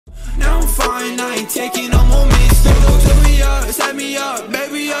fine, I ain't taking no more mistakes. Took me up, set me up,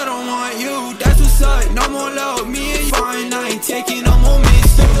 baby, I don't want you. That's what's up, no more love, me and you. Fine, I ain't taking no more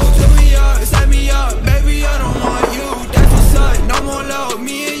mistakes. Took me up, set me up, baby, I don't want you. That's what's up, no more love,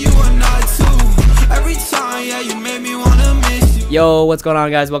 me and you are not two. Every time, yeah, you made me wanna miss you. Yo, what's going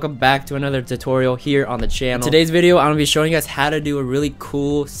on, guys? Welcome back to another tutorial here on the channel. In today's video, I'm gonna be showing you guys how to do a really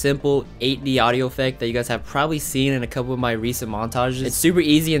cool, simple 8D audio effect that you guys have probably seen in a couple of my recent montages. It's super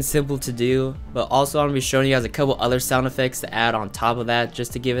easy and simple to do, but also I'm gonna be showing you guys a couple other sound effects to add on top of that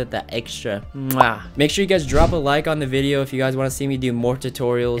just to give it that extra mwah. Make sure you guys drop a like on the video if you guys want to see me do more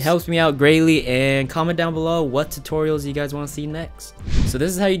tutorials. It helps me out greatly, and comment down below what tutorials you guys want to see next. So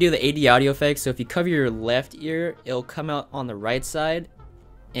this is how you do the 8D audio effect. So if you cover your left ear, it'll come out on the right side,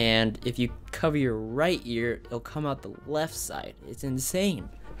 and if you cover your right ear, it'll come out the left side. It's insane.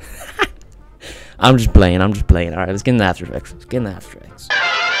 I'm just playing. All right, let's get into After Effects.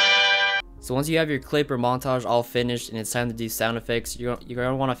 So once you have your clip or montage all finished and it's time to do sound effects, you're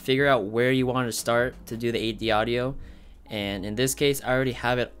gonna want to figure out where you want to start to do the 8D audio. And in this case, I already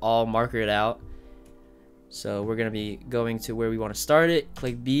have it all markered out. So we're gonna be going to where we want to start it.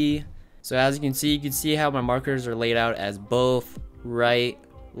 Click B. So as you can see how my markers are laid out as both right,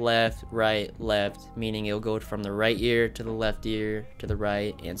 left, meaning it'll go from the right ear to the left ear to the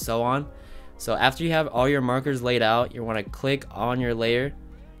right, and so on. So after you have all your markers laid out, you want to click on your layer,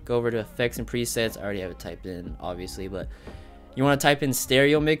 go over to effects and presets. I already have it typed in, obviously, but you want to type in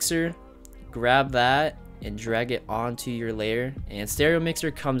stereo mixer, grab that and drag it onto your layer. And stereo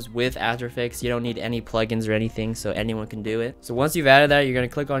mixer comes with After Effects. You don't need any plugins or anything, so anyone can do it. So once you've added that, you're going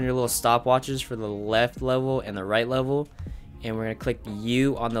to click on your little stopwatches for the left level and the right level, and we're going to click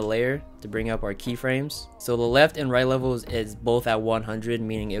U on the layer to bring up our keyframes. So the left and right levels is both at 100,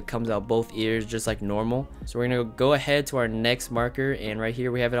 meaning it comes out both ears just like normal. So we're going to go ahead to our next marker, and right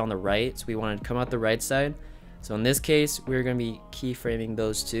here we have it on the right, so we want to come out the right side. So in this case, we're going to be keyframing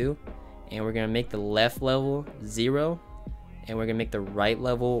those two, and we're going to make the left level 0, and we're going to make the right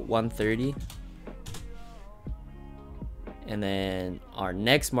level 130. And then our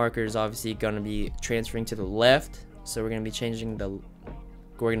next marker is obviously going to be transferring to the left. So we're going to be changing we're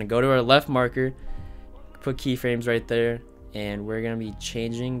going to go to our left marker, put keyframes right there, and we're going to be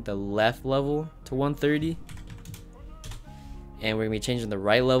changing the left level to 130, and we're going to be changing the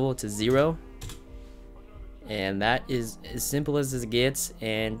right level to 0. And that is as simple as it gets.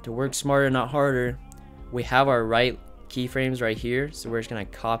 And to work smarter, not harder, we have our right keyframes right here, so we're just going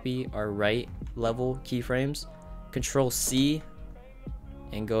to copy our right level keyframes, Control C,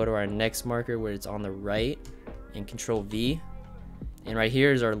 and go to our next marker where it's on the right, and Control V. And right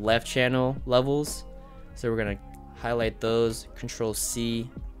here is our left channel levels, so we're gonna highlight those, Control C,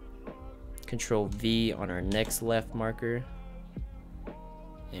 Control V on our next left marker.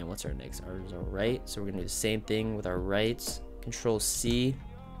 And what's our next? Ours our right, so we're gonna do the same thing with our rights, Control C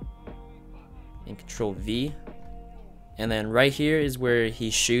and Control V. And then right here is where he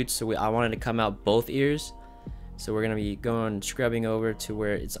shoots, so I wanted to come out both ears, so we're gonna be going scrubbing over to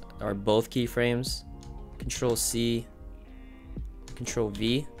where it's our both keyframes, Control C, Control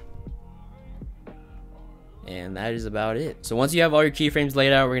V, and that is about it. So once you have all your keyframes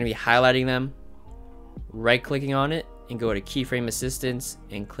laid out, we're going to be highlighting them, right clicking on it, and go to keyframe assistance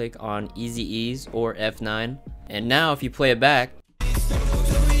and click on Easy Ease or F9. And now if you play it back,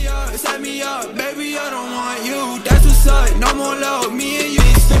 Set me up, baby, I don't want you. That's what's up, no more love, me and you.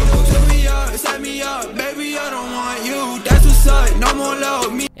 Set me up, baby, I don't want you. That's what's up, no more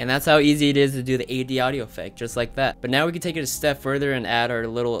love, me. And that's how easy it is to do the 8D audio effect, just like that. But now we can take it a step further and add our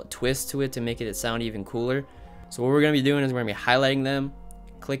little twist to it to make it sound even cooler. So what we're going to be doing is we're going to be highlighting them,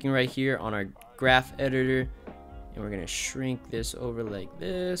 clicking right here on our graph editor, and we're going to shrink this over like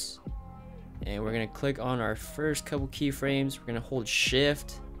this. And we're going to click on our first couple keyframes. We're going to hold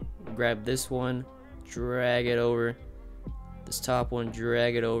shift, grab this one, drag it over, this top one,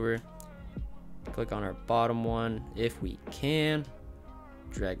 drag it over, click on our bottom one if we can,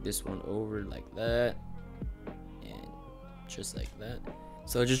 drag this one over like that, and just like that.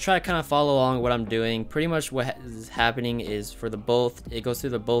 So just try to kind of follow along what I'm doing. Pretty much what is happening is for the both, it goes through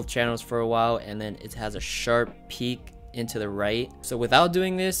the both channels for a while, and then it has a sharp peak into the right. So without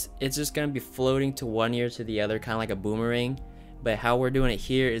doing this, it's just going to be floating to one ear to the other, kind of like a boomerang. But how we're doing it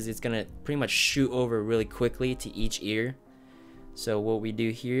here is it's going to pretty much shoot over really quickly to each ear. So what we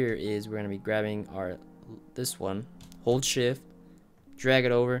do here is we're going to be grabbing this one, hold shift, drag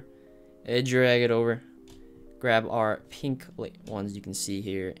it over, and drag it over, grab our pink ones you can see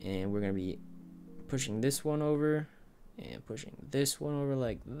here, and we're going to be pushing this one over and pushing this one over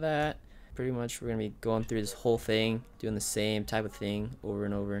like that. Pretty much we're going to be going through this whole thing, doing the same type of thing over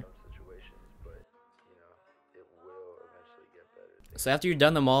and over. So after you've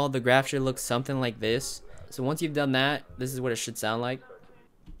done them all, the graph should look something like this. So once you've done that, this is what it should sound like.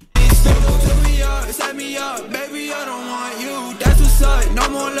 Set me up, baby, I don't want you. That's what's up, no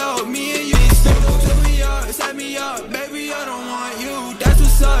more love, me and you. Set me up, baby, I don't want you. That's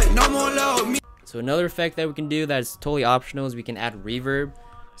what's up, no more love, me. So another effect that we can do that's totally optional is we can add reverb.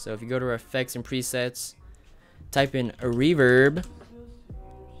 So if you go to our effects and presets, type in a reverb,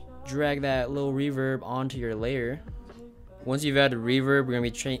 drag that little reverb onto your layer. Once you've added reverb, we're gonna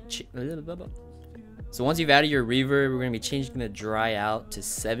be So once you've added your reverb, we're gonna be changing the dry out to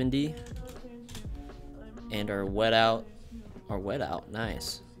 70, and our wet out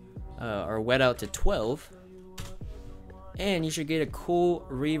nice. Our wet out to 12, and you should get a cool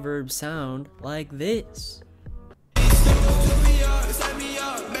reverb sound like this.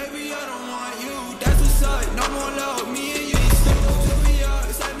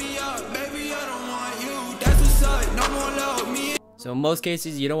 So in most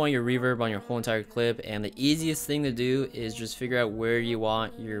cases, you don't want your reverb on your whole entire clip, and the easiest thing to do is just figure out where you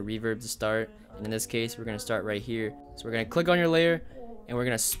want your reverb to start. And in this case, we're going to start right here. So we're going to click on your layer, and we're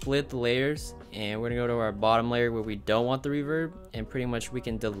going to split the layers, and we're going to go to our bottom layer where we don't want the reverb, and pretty much we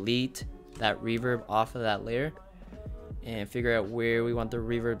can delete that reverb off of that layer and figure out where we want the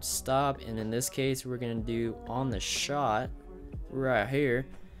reverb to stop. And in this case, we're going to do on the shot right here.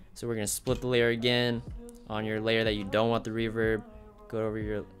 So we're going to split the layer again on your layer that you don't want the reverb, go over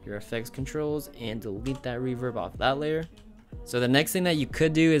your effects controls and delete that reverb off that layer. So the next thing that you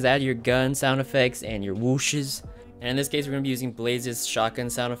could do is add your gun sound effects and your whooshes. And in this case, we're going to be using Blaze's shotgun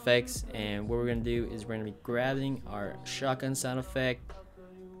sound effects. And what we're going to do is we're going to be grabbing our shotgun sound effect,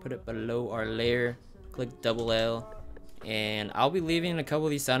 put it below our layer, click double L, and I'll be leaving a couple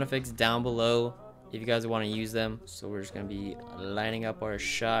of these sound effects down below if you guys want to use them. So we're just going to be lining up our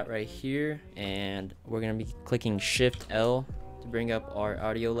shot right here, and we're going to be clicking Shift L to bring up our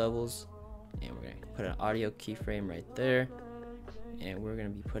audio levels, and we're going to put an audio keyframe right there, and we're going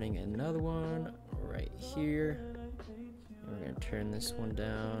to be putting another one right here, and we're going to turn this one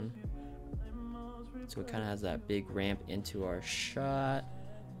down so it kind of has that big ramp into our shot.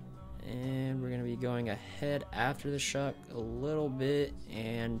 And we're going to be going ahead after the shot a little bit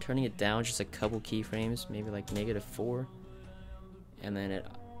and turning it down just a couple keyframes, maybe like -4, and then it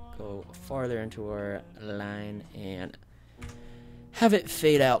go farther into our line and have it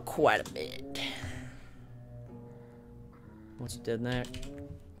fade out quite a bit. Once you did that,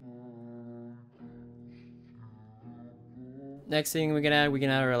 next thing we can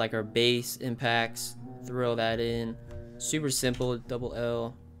add our bass impacts, throw that in. Super simple, double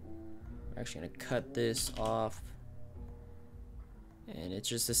L. We're actually going to cut this off, and it's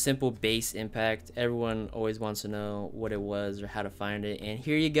just a simple bass impact. Everyone always wants to know what it was or how to find it, and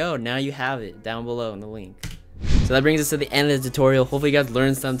here you go. Now you have it down below in the link. So that brings us to the end of the tutorial. Hopefully you guys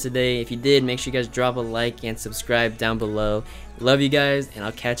learned something today. If you did, make sure you guys drop a like and subscribe down below. Love you guys, and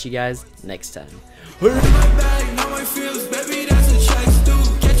I'll catch you guys next time.